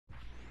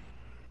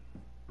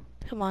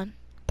Come on.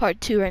 Part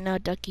 2 right now,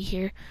 Ducky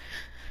here.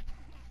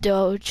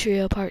 Duo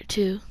Trio Part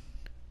 2.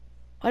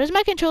 Why does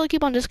my controller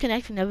keep on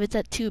disconnecting if it's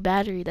at 2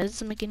 battery? That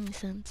doesn't make any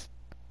sense.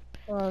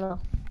 I don't know.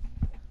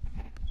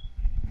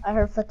 I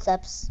heard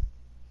footsteps.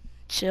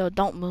 Chill,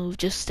 don't move.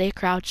 Just stay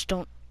crouched.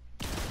 Don't.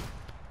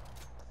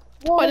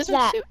 What Why was did I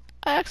that? shoot?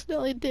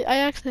 I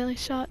accidentally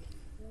shot.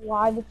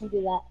 Why would you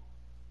do that?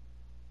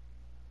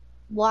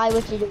 Why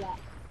would you do that?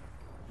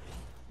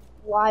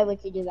 Why would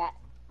you do that?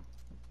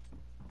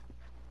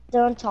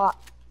 Don't talk.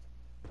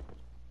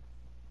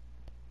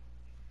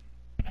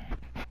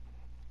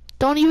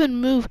 Don't even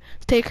move.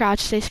 Stay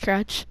crouched. Stay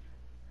crouched.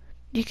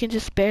 You can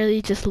just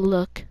barely just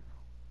look.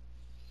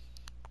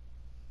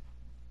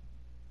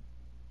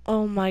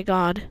 Oh my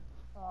god.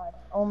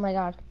 Oh my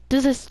god.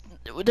 There's a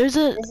This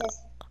is.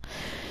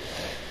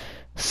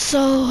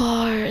 so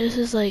hard. This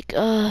is like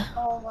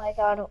Oh my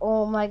god.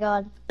 Oh my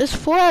god. There's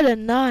 4 out of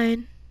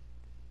 9.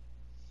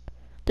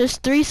 There's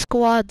 3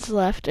 squads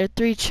left, or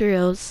 3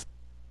 trios.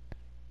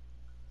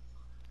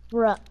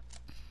 Bruh.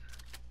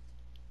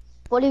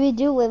 What do we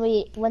do when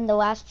we win the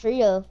last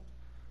trio?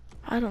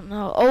 I don't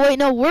know. Oh wait,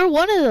 no, we're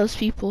one of those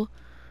people.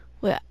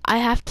 Wait, I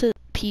have to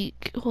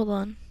peek. Hold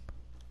on.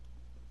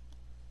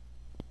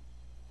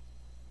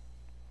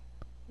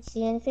 You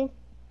see anything?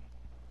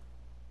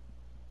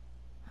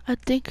 I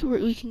think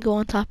we can go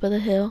on top of the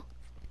hill.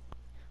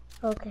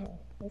 Okay.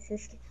 This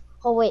is.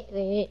 Oh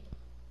wait.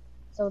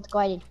 Someone's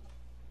gliding.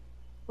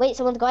 Wait,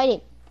 someone's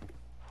gliding.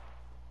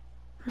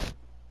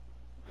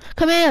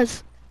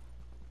 Commands!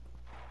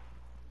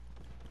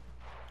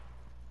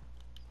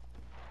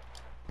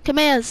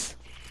 Commands!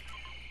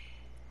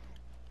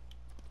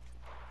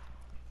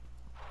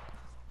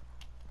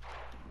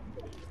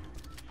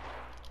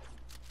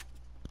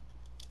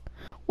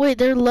 Wait,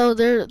 they're low.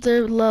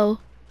 They're low.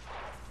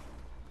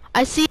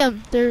 I see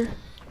them. They're.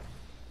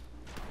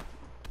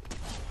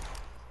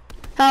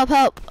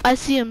 Help! I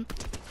see them.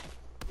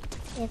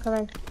 Yeah, come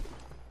on.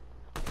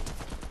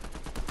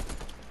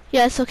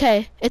 Yes,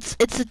 okay. It's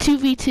a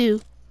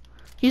 2v2.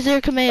 Use your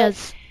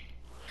commands.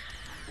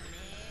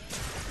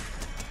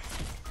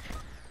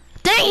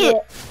 Dang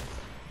it!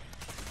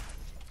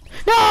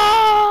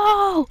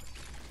 No!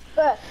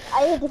 But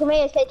I hit the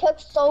commands. They took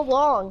so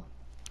long.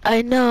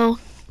 I know.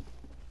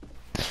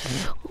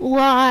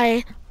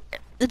 Why?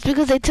 It's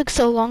because they took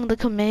so long to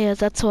commands.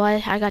 That's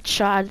why I got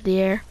shot out of the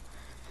air.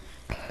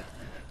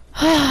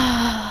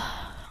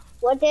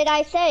 What did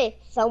I say?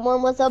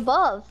 Someone was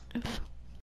above.